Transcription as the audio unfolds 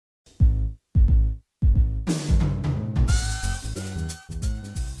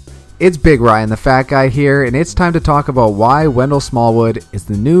It's Big Ryan, the fat guy here, and it's time to talk about why Wendell Smallwood is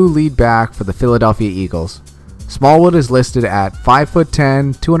the new lead back for the Philadelphia Eagles. Smallwood is listed at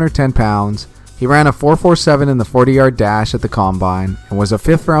 5'10", 210 pounds. He ran a 4.47 in the 40-yard dash at the Combine and was a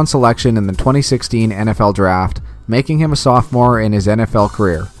 5th-round selection in the 2016 NFL Draft, making him a sophomore in his NFL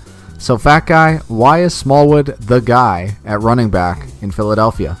career. So, fat guy, why is Smallwood the guy at running back in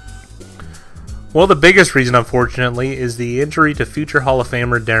Philadelphia? Well, the biggest reason, unfortunately, is the injury to future Hall of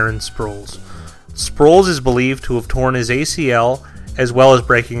Famer Darren Sproles. Sproles is believed to have torn his ACL as well as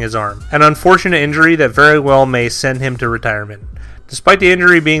breaking his arm, an unfortunate injury that very well may send him to retirement. Despite the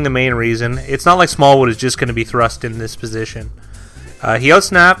injury being the main reason, it's not like Smallwood is just going to be thrust in this position. He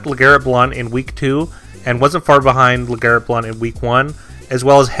outsnapped LeGarrette Blount in Week 2 and wasn't far behind LeGarrette Blount in Week 1, as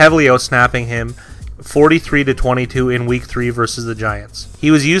well as heavily outsnapping him 43-22 in Week 3 versus the Giants.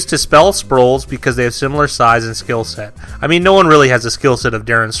 He was used to spell Sproles because they have similar size and skill set. I mean, no one really has the skill set of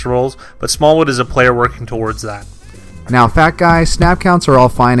Darren Sproles, but Smallwood is a player working towards that. Now, fat guy, snap counts are all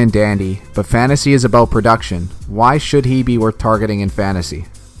fine and dandy, but fantasy is about production. Why should he be worth targeting in fantasy?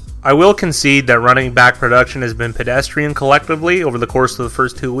 I will concede that running back production has been pedestrian collectively over the course of the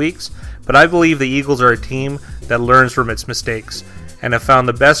first 2 weeks, but I believe the Eagles are a team that learns from its mistakes and have found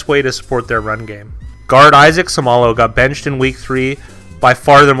the best way to support their run game. Guard Isaac Seumalo got benched in Week 3, by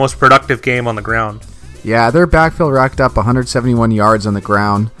far their most productive game on the ground. Yeah, their backfield racked up 171 yards on the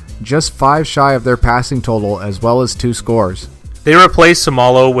ground, just 5 shy of their passing total as well as 2 scores. They replaced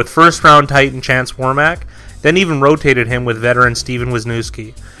Seumalo with first-round Titan Chance Warmack, then even rotated him with veteran Stephen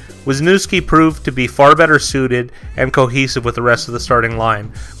Wisniewski. Wisniewski proved to be far better suited and cohesive with the rest of the starting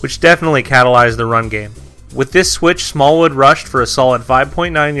line, which definitely catalyzed the run game. With this switch, Smallwood rushed for a solid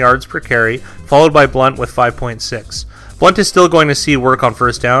 5.9 yards per carry, followed by Blount with 5.6. Blount is still going to see work on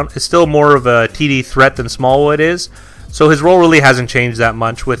first down. It's still more of a TD threat than Smallwood is, so his role really hasn't changed that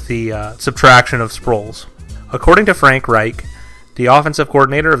much with the subtraction of Sproles. According to Frank Reich, the offensive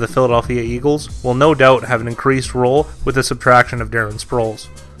coordinator of the Philadelphia Eagles will no doubt have an increased role with the subtraction of Darren Sproles.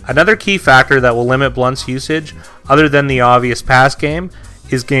 Another key factor that will limit Blount's usage, other than the obvious pass game,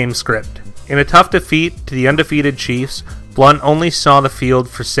 is game script. In a tough defeat to the undefeated Chiefs, Blount only saw the field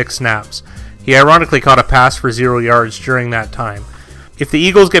for 6 snaps. He ironically caught a pass for 0 yards during that time. If the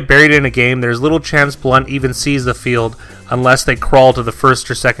Eagles get buried in a game, there's little chance Blount even sees the field unless they crawl to the 1st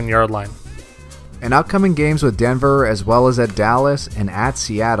or 2nd yard line. In upcoming games with Denver as well as at Dallas and at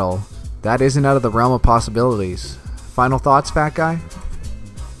Seattle, that isn't out of the realm of possibilities. Final thoughts, fat guy?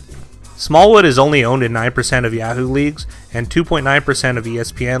 Smallwood is only owned in 9% of Yahoo leagues and 2.9% of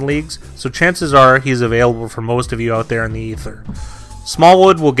ESPN leagues, so chances are he's available for most of you out there in the ether.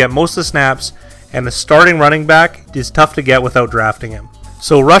 Smallwood will get most of the snaps, and the starting running back is tough to get without drafting him.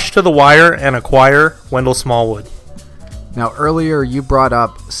 So rush to the wire and acquire Wendell Smallwood. Now, earlier you brought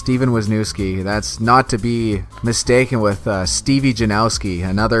up Stephen Wisniewski. That's not to be mistaken with Stevie Janowski,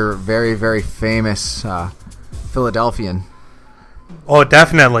 another very, very famous Philadelphian. Oh,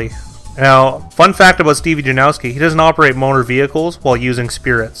 definitely. Now, fun fact about Stevie Janowski, he doesn't operate motor vehicles while using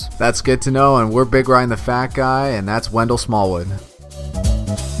spirits. That's good to know, and we're Big Ryan the Fat Guy, and that's Wendell Smallwood.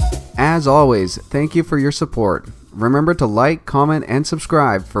 As always, thank you for your support. Remember to like, comment, and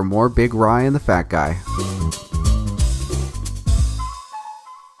subscribe for more Big Ryan the Fat Guy.